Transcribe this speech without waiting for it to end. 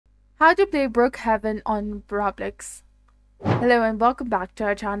How to play Brookhaven on Roblox. Hello and welcome back to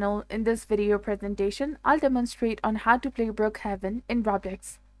our channel. In this video presentation, I'll demonstrate on how to play Brookhaven in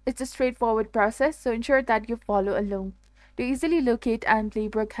Roblox. It's a straightforward process, so ensure that you follow along. To easily locate and play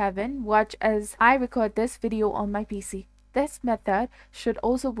Brookhaven, watch as I record this video on my PC. This method should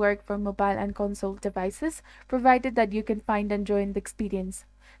also work for mobile and console devices, provided that you can find and join the experience.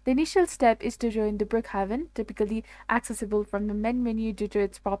 The initial step is to join the Brookhaven, typically accessible from the main menu due to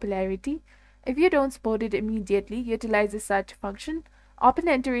its popularity. If you don't spot it immediately, utilize the search function. Upon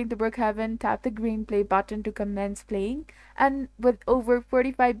entering the Brookhaven, tap the green play button to commence playing, and with over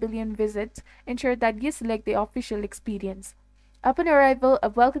 45 billion visits, ensure that you select the official experience. Upon arrival, a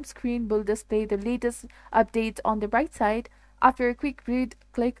welcome screen will display the latest updates on the right side. After a quick read,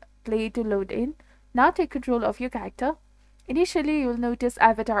 click play to load in. Now take control of your character. Initially, you will notice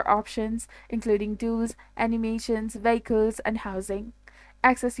avatar options, including tools, animations, vehicles, and housing.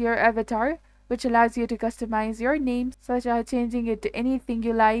 Access your avatar, which allows you to customize your name, such as changing it to anything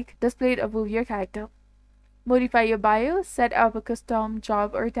you like, displayed above your character. Modify your bio, set up a custom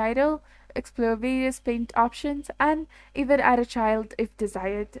job or title, explore various paint options, and even add a child if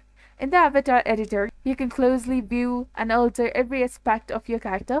desired. In the avatar editor, you can closely view and alter every aspect of your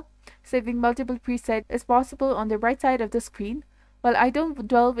character. Saving multiple presets is possible on the right side of the screen. While I don't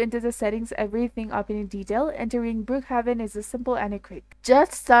delve into the settings everything up in detail, entering Brookhaven is simple and quick.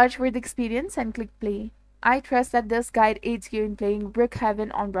 Just search for the experience and click play. I trust that this guide aids you in playing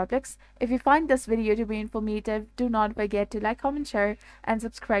Brookhaven on Roblox. If you find this video to be informative, do not forget to like, comment, share, and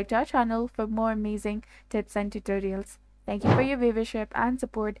subscribe to our channel for more amazing tips and tutorials. Thank you for your viewership and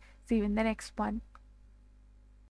support. See you in the next one.